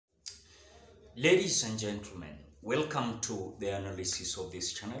Ladies and gentlemen, welcome to the analysis of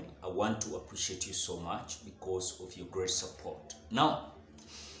this channel. I want to appreciate you so much because of your great support. Now,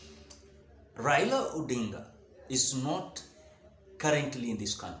 Raila Odinga is not currently in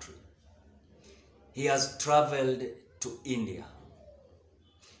this country. He has traveled to India.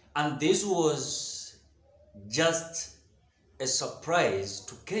 And this was just a surprise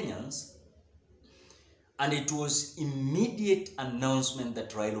to Kenyans. And it was immediate announcement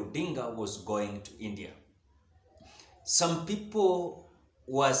that Raila Odinga was going to India. Some people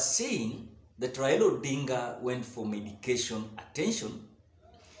were saying that Raila Odinga went for medication attention.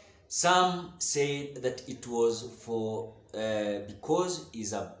 Some said that it was for because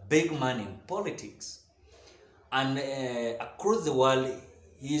he's a big man in politics. And across the world,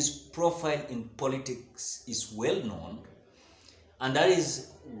 his profile in politics is well known. And that is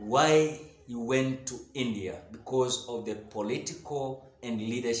why he went to India, because of the political and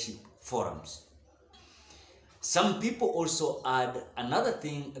leadership forums. Some people also add another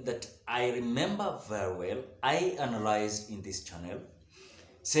thing that I remember very well, I analyzed in this channel,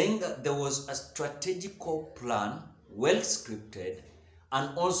 saying that there was a strategical plan, well scripted,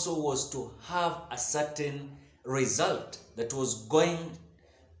 and also was to have a certain result that was going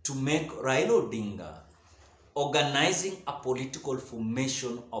to make Raila Odinga organizing a political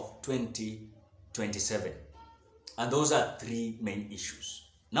formation of 2027. And those are three main issues.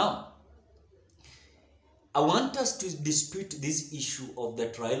 Now, I want us to dispute this issue of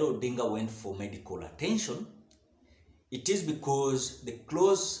that Raila Odinga went for medical attention. It is because the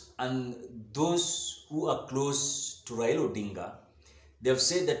close and those who are close to Raila Odinga, they have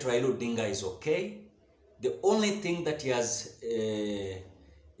said that Raila Odinga is okay. The only thing that he has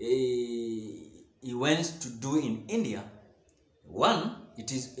he went to do in India,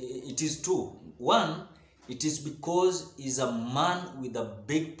 it is two. One, it is because he's a man with a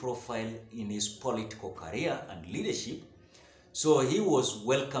big profile in his political career and leadership. So he was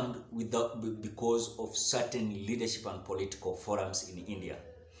welcomed because of certain leadership and political forums in India.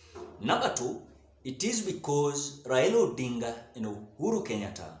 Number two, it is because Raila Odinga and Uhuru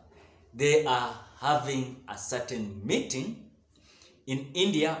Kenyatta, they are having a certain meeting in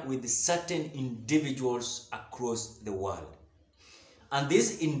India with certain individuals across the world. And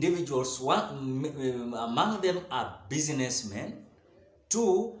these individuals, among them are businessmen.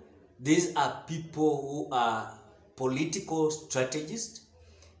 Two, these are people who are political strategists.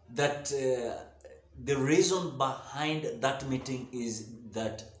 That the reason behind that meeting is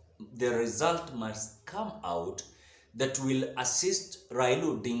that the result must come out that will assist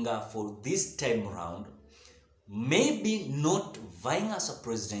Raila Odinga for this time round, maybe not vying as a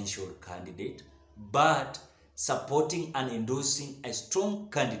presidential candidate, but supporting and endorsing a strong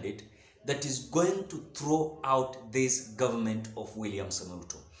candidate that is going to throw out this government of William Samoei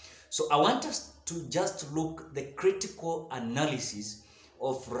Ruto. So I want us to just look the critical analysis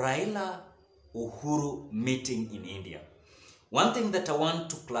of Raila Uhuru meeting in India. One thing that I want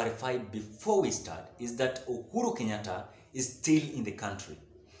to clarify before we start is that Uhuru Kenyatta is still in the country,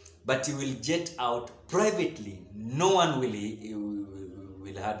 but he will jet out privately. No one will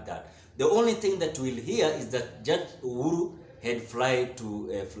have that. The only thing that we'll hear is that Judge Uhuru had a flight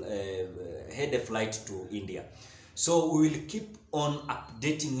to India. So we will keep on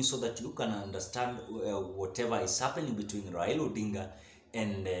updating you so that you can understand whatever is happening between Raila Odinga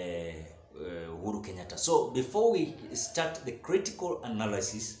and Uhuru Kenyatta. So before we start the critical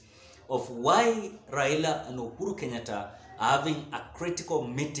analysis of why Raila and Uhuru Kenyatta are having a critical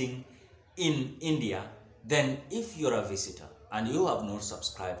meeting in India, then if you're a visitor and you have not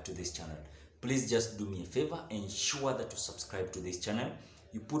subscribed to this channel, please just do me a favor, ensure that you subscribe to this channel.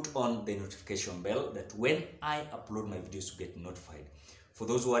 You put on the notification bell that when I upload my videos, you get notified. For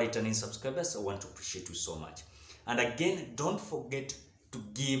those who are returning subscribers, I want to appreciate you so much. And again, don't forget to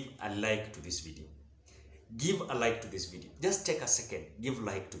give a like to this video. Give a like to this video. Just take a second, give a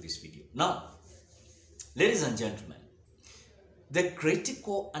like to this video. Now, ladies and gentlemen, the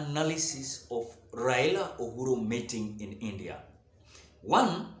critical analysis of Raila Uhuru meeting in India.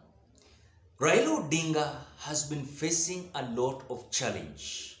 One, Raila Odinga has been facing a lot of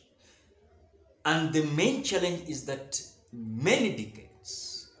challenge. And the main challenge is that many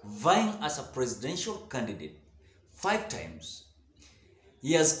decades, vying as a presidential candidate 5 times,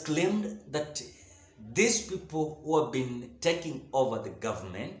 he has claimed that these people who have been taking over the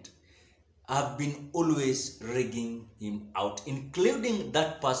government have been always rigging him out, including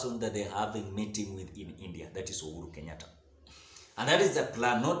that person that they have a meeting with in India, that is Uhuru Kenyatta. And that is the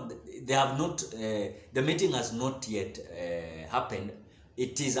plan. The meeting has not yet happened.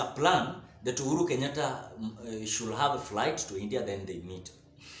 It is a plan that Uhuru Kenyatta should have a flight to India, then they meet.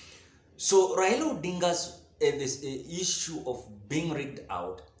 So Raila Odinga's this issue of being rigged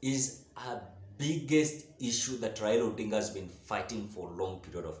out is a biggest issue that Raila Odinga has been fighting for a long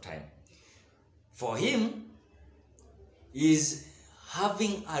period of time. For him, is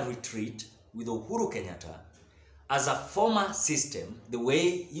having a retreat with Uhuru Kenyatta as a former system, the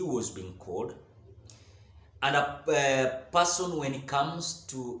way he was being called, and a person when it comes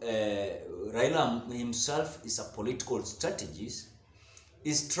to Raila himself is a political strategist,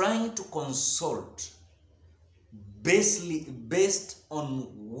 is trying to consult based on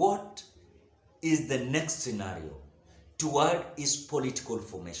what is the next scenario toward his political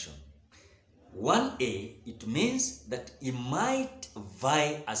formation. 1A, it means that he might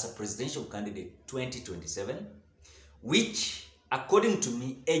vie as a presidential candidate 2027, which, according to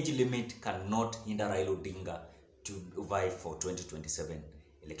me, age limit cannot hinder Raila Odinga to vie for 2027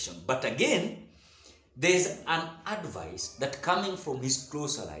 election. But again, there's an advice that coming from his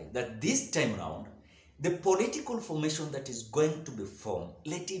close ally that this time round, the political formation that is going to be formed,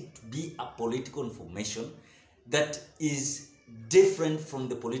 let it be a political formation that is different from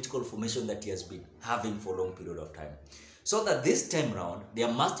the political formation that he has been having for a long period of time. So that this time round,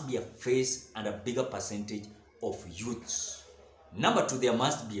 there must be a face and a bigger percentage of youths. Number two, there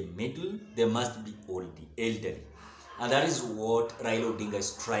must be a middle, there must be elderly. And that is what Raila Odinga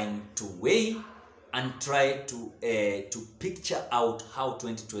is trying to weigh and try to picture out how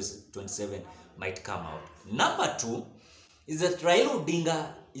 2027 might come out. Number two is that Raila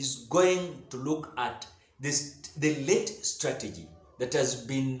Odinga is going to look at the late strategy that has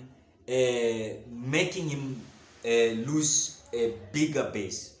been making him lose a bigger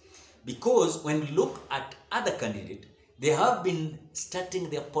base. Because when you look at other candidates, they have been starting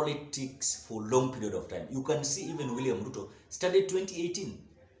their politics for a long period of time. You can see even William Ruto started 2018,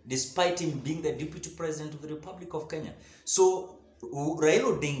 despite him being the deputy president of the Republic of Kenya. So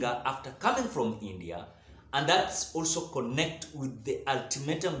Raila Odinga, after coming from India, and that's also connect with the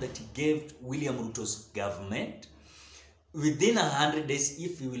ultimatum that he gave William Ruto's government, within 100 days,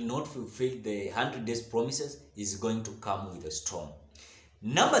 if he will not fulfill the 100 days promises, is going to come with a storm.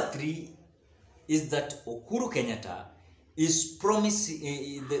 Number three is that Uhuru Kenyatta is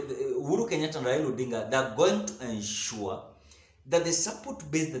promising, Uhuru Kenyatta and Raila Odinga, they are going to ensure that the support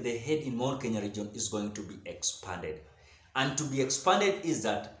base that they had in Mount Kenya region is going to be expanded. And to be expanded is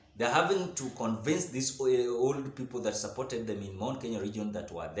that they're having to convince these old people that supported them in Mount Kenya region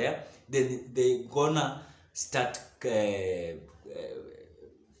that were there, then they're gonna start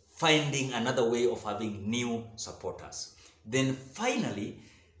finding another way of having new supporters. Then finally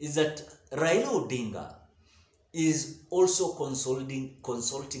is that Raila Odinga is also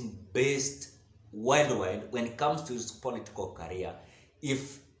consulting based worldwide when it comes to his political career.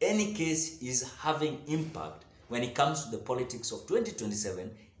 If any case is having impact when it comes to the politics of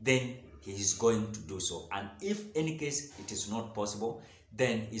 2027, then he is going to do so. And if any case it is not possible,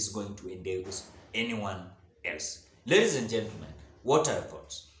 then he's going to endorse anyone else. Ladies and gentlemen, what are your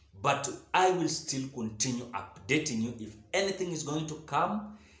thoughts? But I will still continue updating you. If anything is going to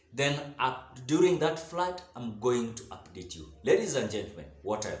come, then during that flight, I'm going to update you. Ladies and gentlemen,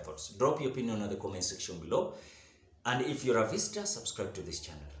 what are your thoughts? Drop your opinion in the comment section below. And if you're a visitor, subscribe to this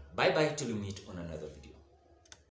channel. Bye-bye till we meet on another video.